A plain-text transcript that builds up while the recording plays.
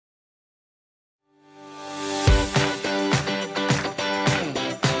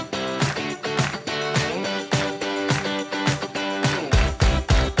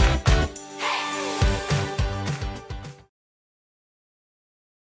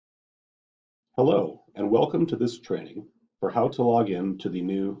Hello, and welcome to this training for how to log in to the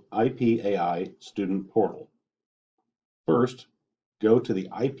new IPAI Student Portal. First, go to the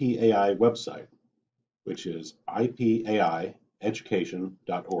IPAI website, which is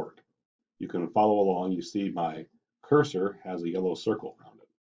ipaiEducation.org. You can follow along. You see my cursor has a yellow circle around it.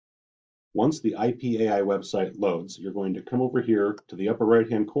 Once the IPAI website loads, you're going to come over here to the upper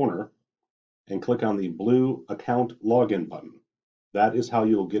right-hand corner and click on the blue Account Login button. That is how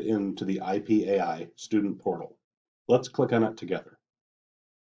you'll get into the IPAI Student Portal. Let's click on it together.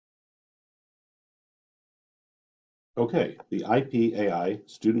 Okay, the IPAI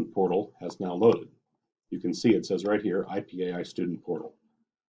Student Portal has now loaded. You can see it says right here, IPAI Student Portal.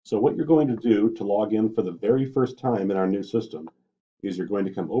 So what you're going to do to log in for the very first time in our new system is you're going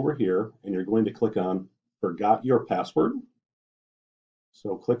to come over here and you're going to click on Forgot Your Password.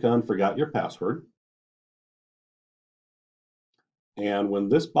 So click on Forgot Your Password. And when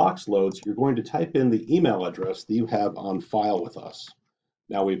this box loads, you're going to type in the email address that you have on file with us.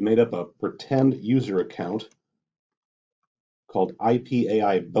 Now we've made up a pretend user account called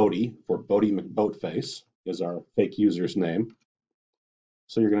IPAI Bodie, for Bodie McBoatface is our fake user's name.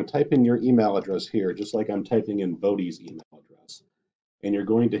 So you're going to type in your email address here, just like I'm typing in Bodie's email address. And you're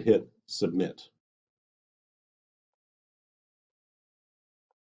going to hit Submit.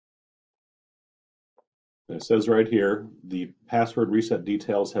 And it says right here, the password reset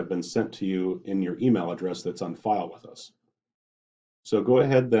details have been sent to you in your email address that's on file with us. So go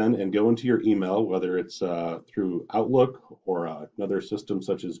ahead then and go into your email, whether it's through Outlook or another system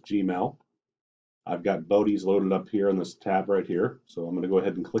such as Gmail. I've got Bodie's loaded up here in this tab right here. So I'm going to go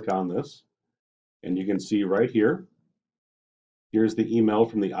ahead and click on this. And you can see right here, here's the email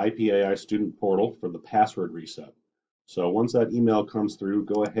from the IPAI Student Portal for the password reset. So once that email comes through,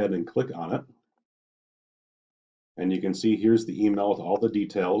 go ahead and click on it. And you can see here's the email with all the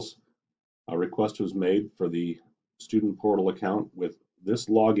details. A request was made for the Student Portal account with this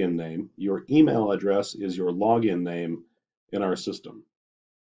login name. Your email address is your login name in our system.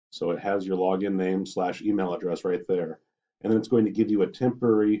 So it has your login name / email address right there. And then it's going to give you a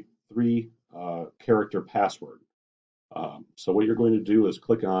temporary 3-character password. So what you're going to do is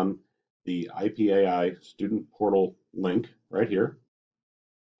click on the IPAI Student Portal link right here.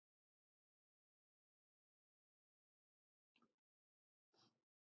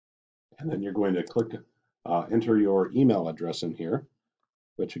 And then you're going to click enter your email address in here,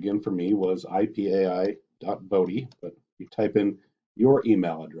 which again for me was ipai.bodie, but you type in your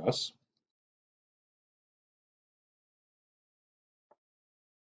email address.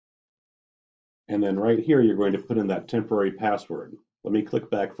 And then right here, you're going to put in that temporary password. Let me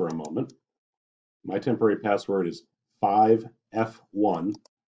click back for a moment. My temporary password is 5F1.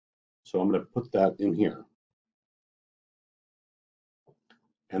 So I'm going to put that in here.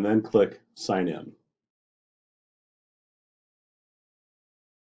 And then click sign in.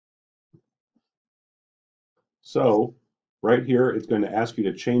 So right here, it's going to ask you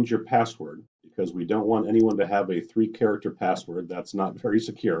to change your password because we don't want anyone to have a 3-character password. That's not very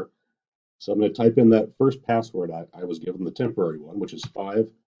secure. So I'm going to type in that first password I was given, the temporary one, which is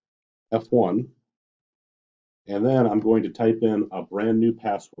 5F1. And then I'm going to type in a brand new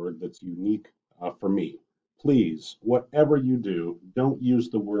password that's unique for me. Please, whatever you do, don't use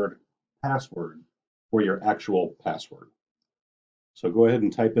the word password for your actual password. So go ahead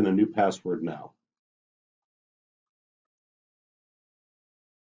and type in a new password now.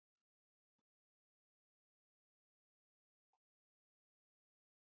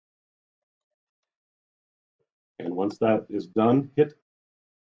 And once that is done, hit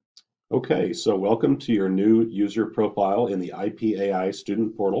OK. So welcome to your new user profile in the IPAI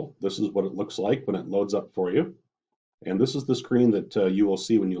Student Portal. This is what it looks like when it loads up for you. And this is the screen that you will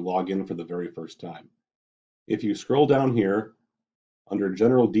see when you log in for the very first time. If you scroll down here under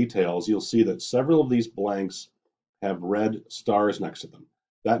General Details, you'll see that several of these blanks have red stars next to them.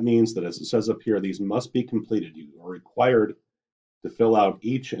 That means that, as it says up here, these must be completed. You are required to fill out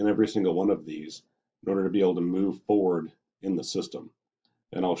each and every single one of these in order to be able to move forward in the system.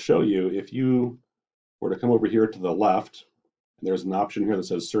 And I'll show you, if you were to come over here to the left, and there's an option here that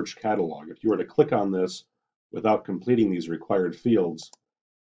says Search Catalog. If you were to click on this without completing these required fields,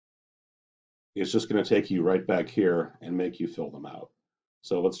 it's just going to take you right back here and make you fill them out.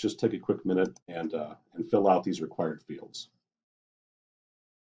 So let's just take a quick minute and fill out these required fields.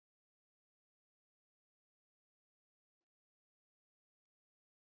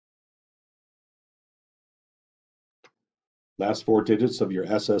 Last 4 digits of your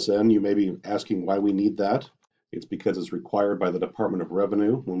SSN, you may be asking why we need that. It's because it's required by the Department of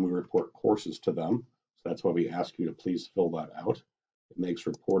Revenue when we report courses to them. So that's why we ask you to please fill that out. It makes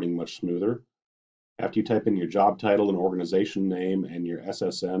reporting much smoother. After you type in your job title and organization name and your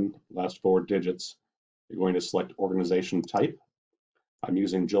SSN, last 4 digits, you're going to select organization type. I'm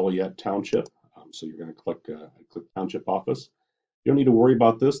using Joliet Township, so you're going to click Township Office. You don't need to worry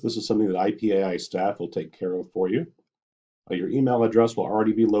about this. This is something that IPAI staff will take care of for you. Your email address will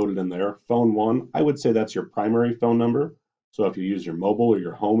already be loaded in there. Phone 1, I would say that's your primary phone number. So if you use your mobile or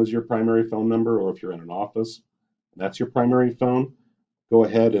your home as your primary phone number, or if you're in an office, that's your primary phone, go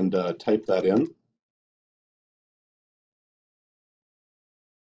ahead and type that in.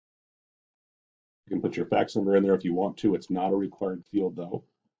 You can put your fax number in there if you want to. It's not a required field though.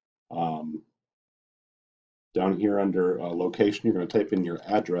 Um, Down here under location, you're going to type in your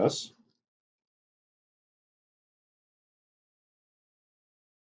address.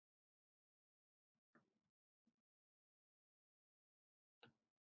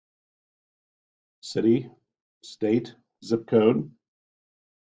 City, state, zip code.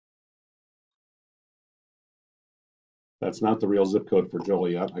 That's not the real zip code for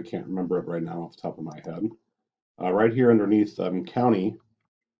Joliet. I can't remember it right now off the top of my head. Right here underneath county,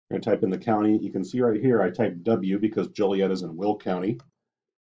 I'm going to type in the county. You can see right here I typed W because Joliet is in Will County.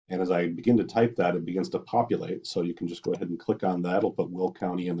 And as I begin to type that, it begins to populate. So you can just go ahead and click on that. It'll put Will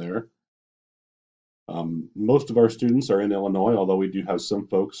County in there. Most of our students are in Illinois, although we do have some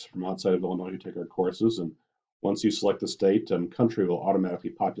folks from outside of Illinois who take our courses. And once you select the state, country will automatically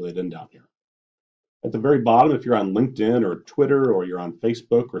populate in down here. At the very bottom, if you're on LinkedIn or Twitter or you're on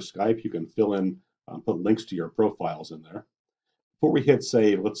Facebook or Skype, you can fill in, put links to your profiles in there. Before we hit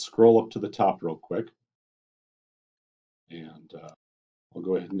save, let's scroll up to the top real quick. And I'll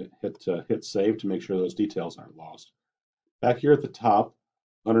go ahead and hit save to make sure those details aren't lost. Back here at the top,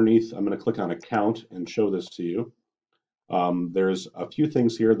 underneath, I'm going to click on account and show this to you. There's a few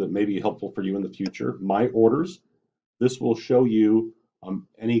things here that may be helpful for you in the future. My orders, this will show you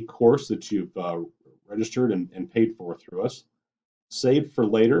any course that you've registered and paid for through us. Saved for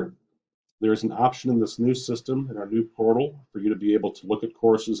later, there's an option in this new system, in our new portal, for you to be able to look at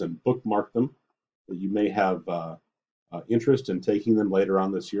courses and bookmark them that you may have interest in taking them later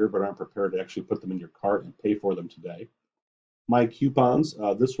on this year, but aren't prepared to actually put them in your cart and pay for them today. My coupons,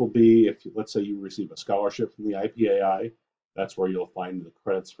 this will be if, let's say, you receive a scholarship from the IPAI, that's where you'll find the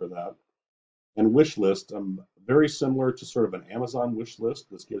credits for that. And wish list, very similar to sort of an Amazon wish list.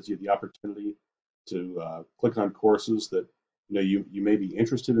 This gives you the opportunity to click on courses that you may be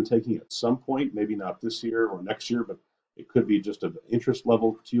interested in taking at some point, maybe not this year or next year, but it could be just of interest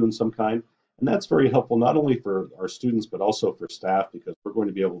level to you in some kind. And that's very helpful not only for our students but also for staff, because we're going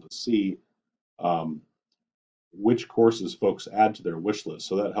to be able to see which courses folks add to their wish list.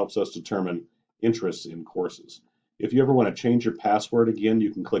 So that helps us determine interests in courses. If you ever want to change your password again,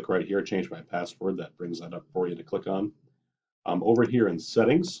 you can click right here, change my password. That brings that up for you to click on. Over here in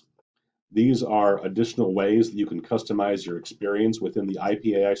settings, these are additional ways that you can customize your experience within the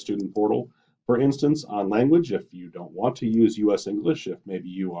IPAI Student Portal. For instance, on language, if you don't want to use US English, if maybe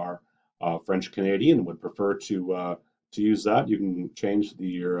you are French Canadian and would prefer to use that, you can change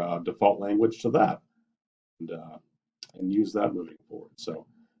your default language to that and use that moving forward. So,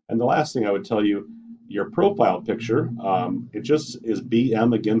 and the last thing I would tell you, your profile picture, it just is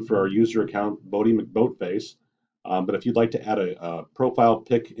BM again for our user account, Bodie McBoatface. But if you'd like to add a profile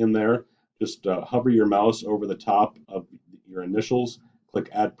pic in there, just hover your mouse over the top of your initials, click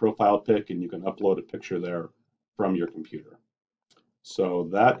Add Profile Pic, and you can upload a picture there from your computer. So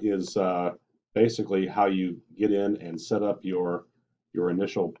that is basically how you get in and set up your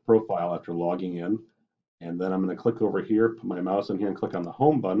initial profile after logging in. And then I'm going to click over here, put my mouse in here and click on the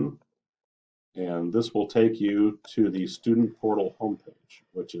Home button. And this will take you to the Student Portal homepage,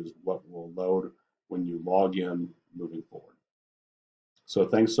 which is what will load when you log in moving forward. So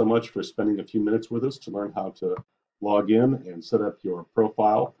thanks so much for spending a few minutes with us to learn how to log in and set up your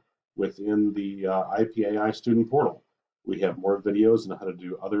profile within the IPAI Student Portal. We have more videos on how to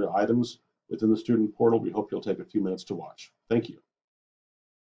do other items within the Student Portal. We hope you'll take a few minutes to watch. Thank you.